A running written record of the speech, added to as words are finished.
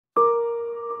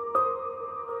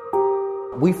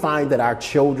We find that our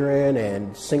children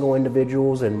and single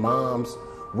individuals and moms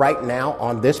right now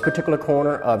on this particular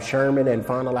corner of Sherman and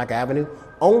Fond du Lac Avenue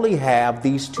only have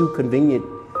these two convenient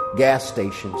gas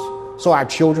stations. So our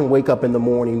children wake up in the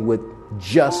morning with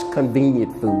just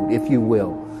convenient food, if you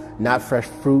will, not fresh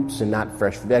fruits and not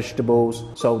fresh vegetables.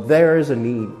 So there is a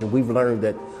need, and we've learned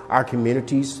that our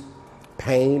community's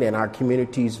pain and our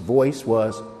community's voice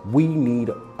was, we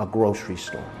need a grocery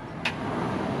store.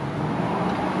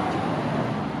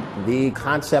 The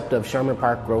concept of Sherman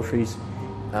Park Groceries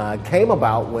came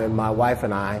about when my wife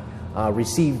and I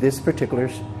received this particular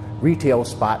retail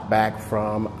spot back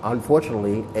from,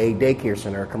 unfortunately, a daycare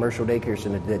center, a commercial daycare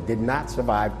center that did not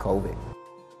survive COVID.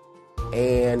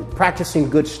 And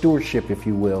practicing good stewardship, if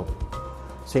you will,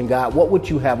 saying, God, what would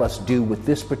you have us do with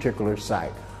this particular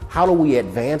site? How do we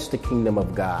advance the kingdom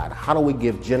of God? How do we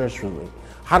give generously?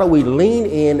 How do we lean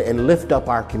in and lift up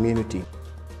our community?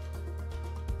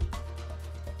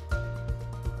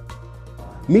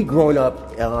 Me growing up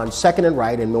on 2nd and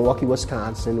Wright in Milwaukee,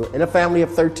 Wisconsin, in a family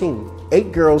of 13,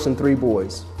 8 girls and 3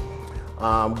 boys,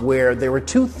 where there were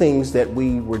 2 things that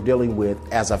we were dealing with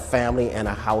as a family and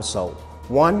a household.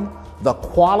 One, the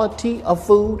quality of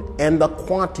food and the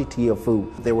quantity of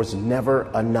food. There was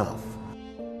never enough.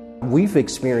 We've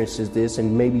experienced this,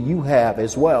 and maybe you have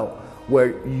as well,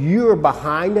 where you're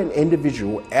behind an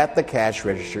individual at the cash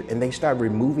register and they start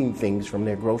removing things from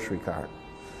their grocery cart.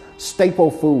 Staple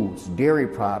foods, dairy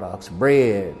products,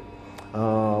 bread,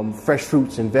 fresh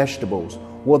fruits and vegetables.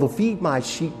 Well, the Feed My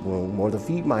Sheep room or the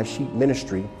Feed My Sheep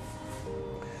ministry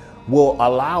will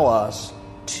allow us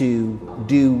to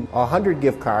do 100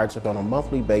 gift cards on a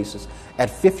monthly basis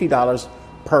at $50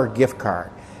 per gift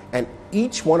card. And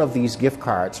each one of these gift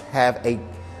cards have a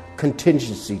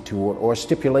contingency to it, or a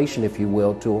stipulation, if you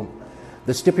will, to them.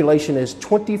 The stipulation is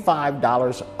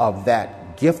 $25 of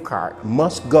that gift card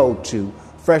must go to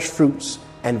fresh fruits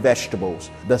and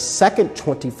vegetables. The second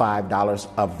 $25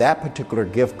 of that particular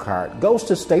gift card goes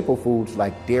to staple foods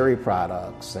like dairy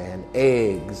products and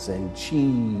eggs and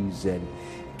cheese and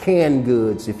canned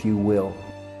goods, if you will.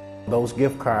 Those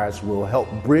gift cards will help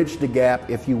bridge the gap,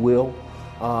 if you will.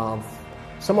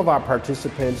 Some of our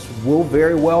participants will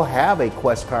very well have a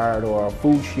Quest card or a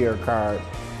food share card,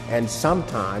 and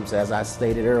sometimes, as I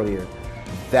stated earlier,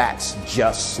 that's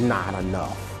just not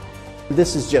enough.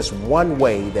 This is just one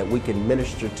way that we can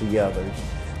minister to the others,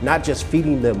 not just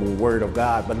feeding them the Word of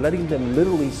God, but letting them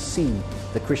literally see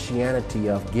the Christianity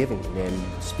of giving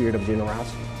and spirit of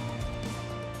generosity.